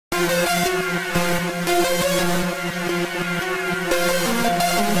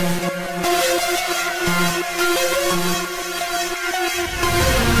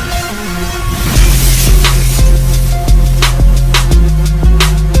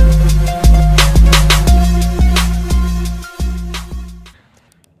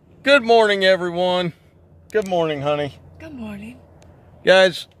Good morning, everyone. Good morning, honey. Good morning.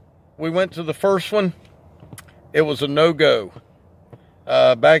 Guys, we went to the first one. It was a no-go.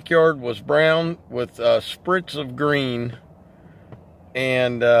 Backyard was brown with spritz of green.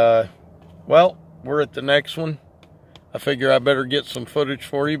 And, well, we're at the next one. I figure I better get some footage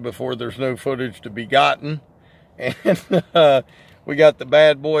for you before there's no footage to be gotten. And we got the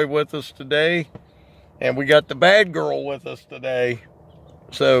bad boy with us today. And we got the bad girl with us today.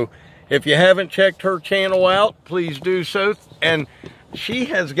 So if you haven't checked her channel out, please do so. And she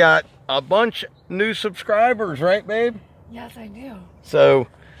has got a bunch new subscribers, right, babe? Yes, I do. So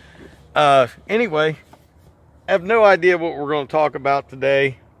anyway, I have no idea what we're going to talk about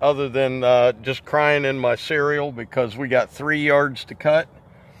today other than just crying in my cereal because we got 3 yards to cut.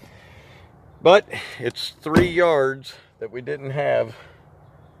 But it's 3 yards that we didn't have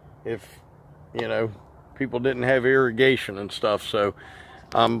if, you know, people didn't have irrigation and stuff. So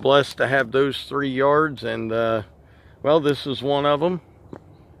I'm blessed to have those 3 yards, and well, this is one of them.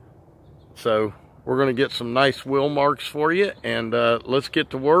 So we're going to get some nice wheel marks for you, and let's get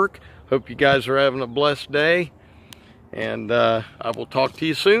to work. Hope you guys are having a blessed day, and I will talk to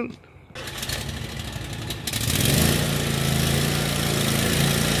you soon.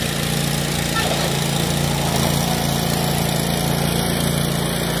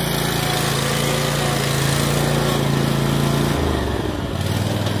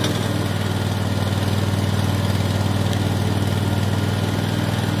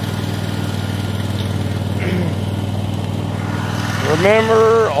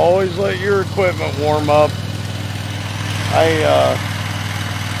 Remember, always let your equipment warm up. I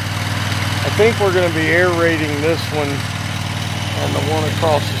think we're going to be aerating this one and the one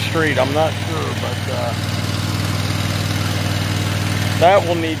across the street. I'm not sure, but that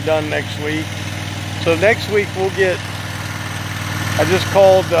will need done next week. So next week we'll get, I just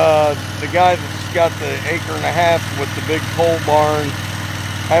called the guy that's got the 1.5 acres with the big pole barn.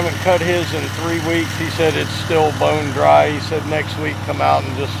 I haven't cut his in 3 weeks. He said it's still bone dry. He said next week come out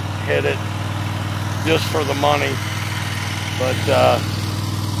and just hit it just for the money. But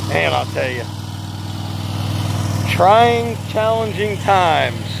man, I'll tell you, trying, challenging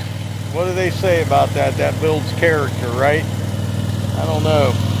times. What do they say about that? That builds character, right? I don't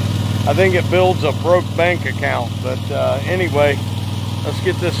know. I think it builds a broke bank account. But anyway, let's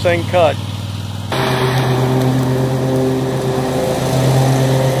get this thing cut.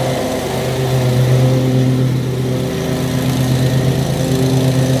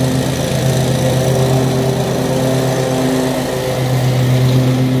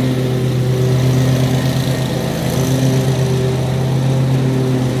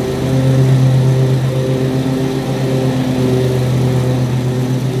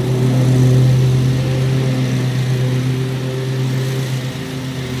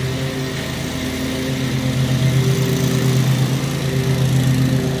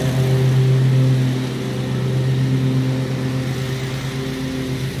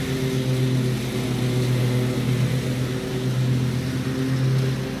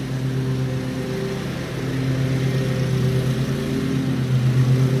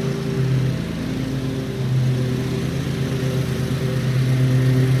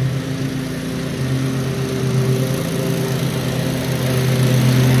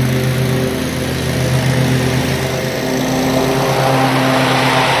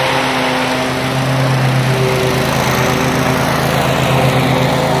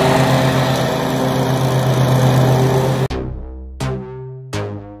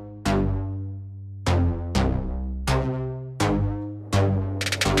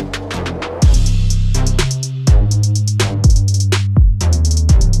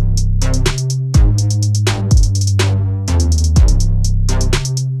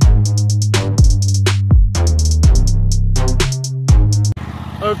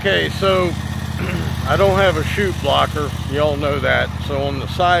 Okay, so I don't have a chute blocker, y'all know that. So on the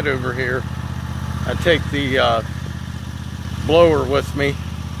side over here, I take the blower with me,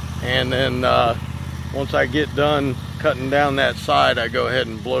 and then once I get done cutting down that side, I go ahead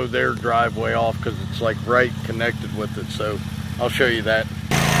and blow their driveway off because it's like right connected with it. So I'll show you that.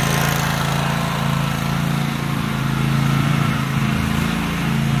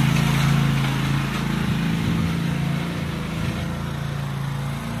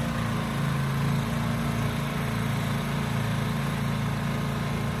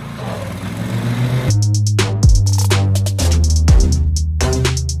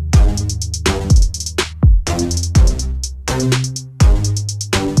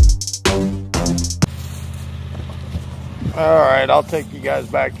 right, I'll take you guys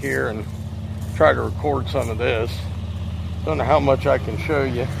back here and try to record some of this. Don't know how much I can show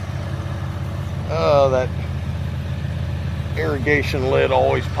you. Oh, that irrigation lid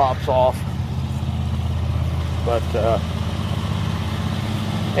always pops off. But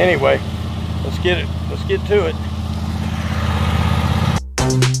anyway, let's get to it.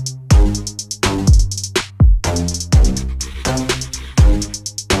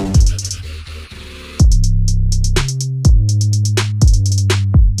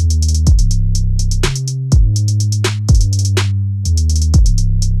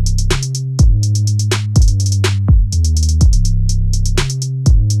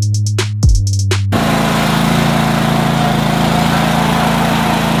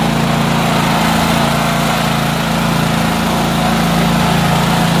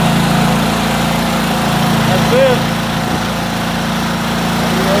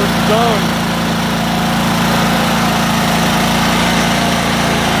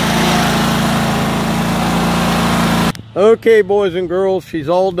 Okay, boys and girls, she's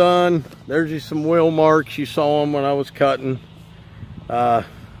all done. There's just some wheel marks. You saw them when I was cutting. It's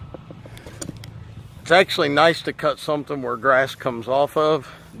actually nice to cut something where grass comes off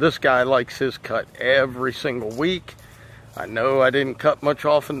of. This guy likes his cut every single week. I know I didn't cut much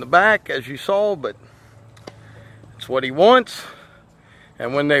off in the back, as you saw, but it's what he wants.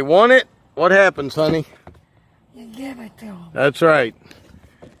 And when they want it, what happens, honey? You give it to them. That's right.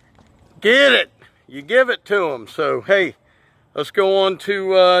 Get it. You give it to them. So, hey, let's go on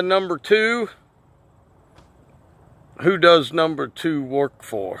to number 2. Who does number 2 work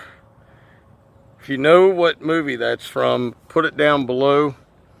for? If you know what movie that's from, put it down below.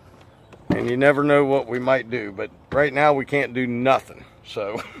 And you never know what we might do. But right now, we can't do nothing.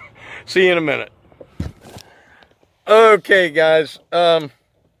 So, see you in a minute. Okay, guys.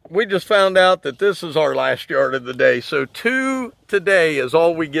 We just found out that this is our last yard of the day. So, 2 today is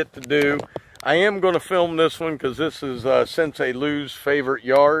all we get to do. I am going to film this one because this is Sensei Lou's favorite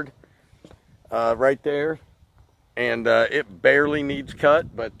yard right there. And it barely needs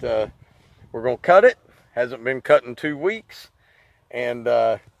cut, but we're going to cut it. Hasn't been cut in 2 weeks. And,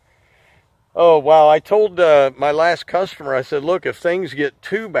 oh, wow, I told my last customer, I said, look, if things get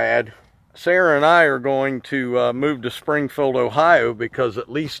too bad, Sarah and I are going to move to Springfield, Ohio, because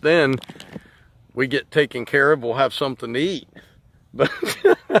at least then we get taken care of. We'll have something to eat. But...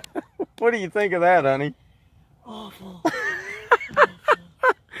 what do you think of that, honey? Awful.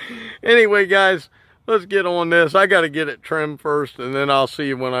 Anyway, guys, let's get on this. I got to get it trimmed first, and then I'll see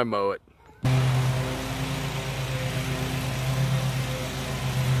you when I mow it.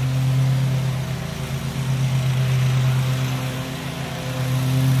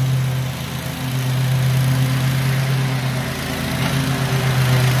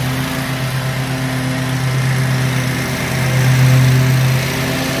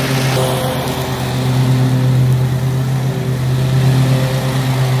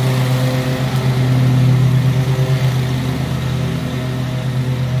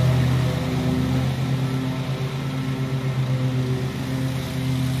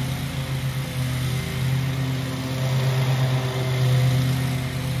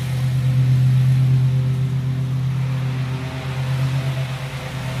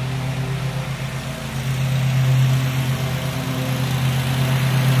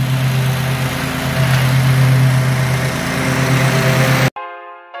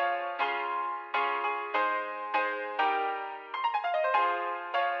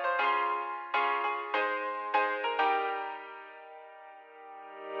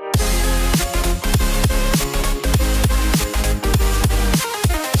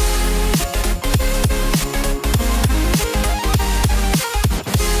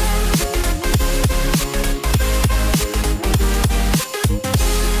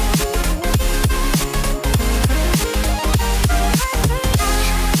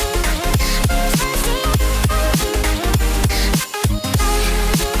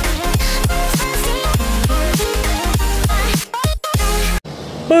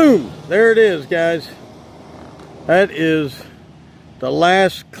 Boom! There it is, guys. That is the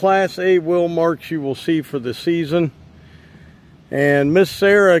last Class A wheel marks you will see for the season. And Miss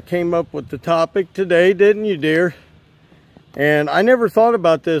Sarah came up with the topic today, didn't you, dear? And I never thought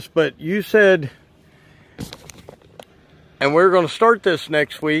about this, but you said, and we're going to start this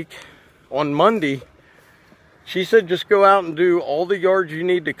next week on Monday. She said just go out and do all the yards you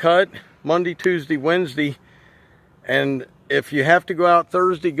need to cut Monday, Tuesday, Wednesday. And if you have to go out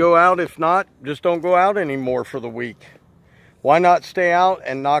Thursday, go out. If not, just don't go out anymore for the week. Why not stay out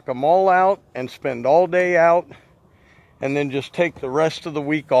and knock them all out and spend all day out and then just take the rest of the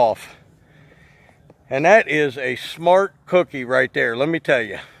week off? And that is a smart cookie right there. Let me tell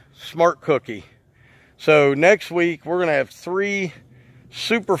you, smart cookie. So next week, we're going to have 3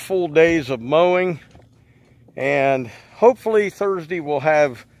 super full days of mowing. And hopefully Thursday we'll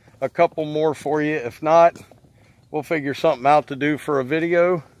have a couple more for you. If not, we'll figure something out to do for a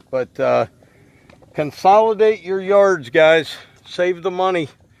video. But consolidate your yards, guys. Save the money,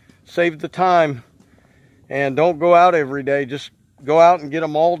 save the time, and don't go out every day. Just go out and get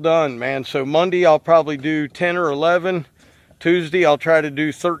them all done, man. So Monday I'll probably do 10 or 11. Tuesday I'll try to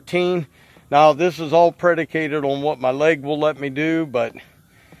do 13. Now this is all predicated on what my leg will let me do, but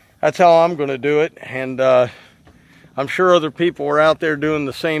that's how I'm going to do it. And I'm sure other people are out there doing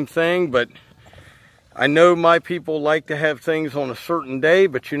the same thing, but I know my people like to have things on a certain day.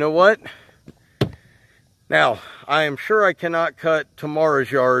 But you know what? Now, I am sure I cannot cut tomorrow's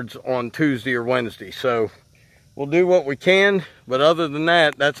yards on Tuesday or Wednesday, so we'll do what we can, but other than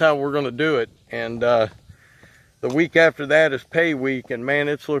that, that's how we're going to do it. And the week after that is pay week, and man,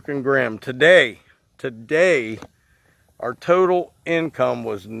 it's looking grim. Today, our total income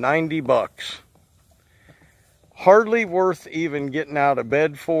was 90 bucks. Hardly worth even getting out of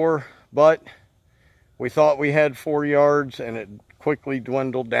bed for, but we thought we had 4 yards, and it quickly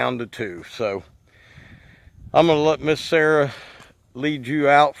dwindled down to 2, so I'm going to let Miss Sarah lead you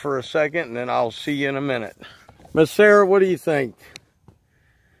out for a second, and then I'll see you in a minute. Miss Sarah, what do you think?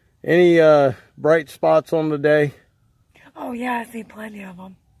 Any bright spots on the day? Oh, yeah, I see plenty of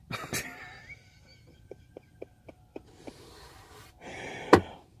them.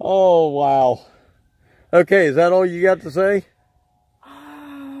 Oh, wow. Okay, is that all you got to say?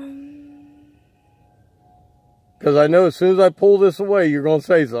 Because I know as soon as I pull this away, you're going to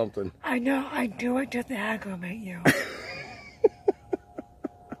say something. I know, I do it just to aggravate you.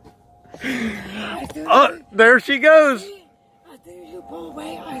 Oh, there she goes. As soon as you pull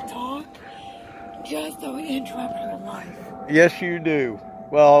away, I talk just so we interrupt her life. Yes, you do.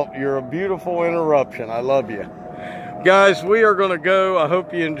 Well, you're a beautiful interruption. I love you. Guys, we are going to go. I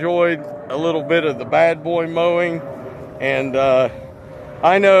hope you enjoyed a little bit of the bad boy mowing. And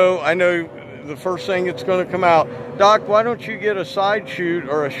I know the first thing that's going to come out, Doc, why don't you get a side chute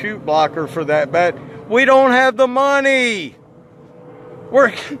or a chute blocker for that bat? We don't have the money.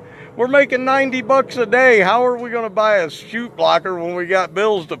 We're making 90 bucks a day. How are we going to buy a chute blocker when we got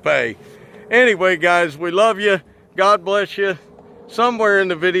bills to pay? Anyway, guys, we love you. God bless you. Somewhere in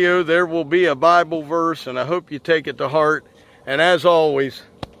the video there will be a Bible verse, and I hope you take it to heart. And as always,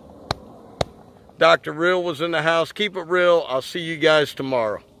 Dr. Real was in the house. Keep it real. I'll see you guys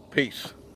tomorrow. Peace.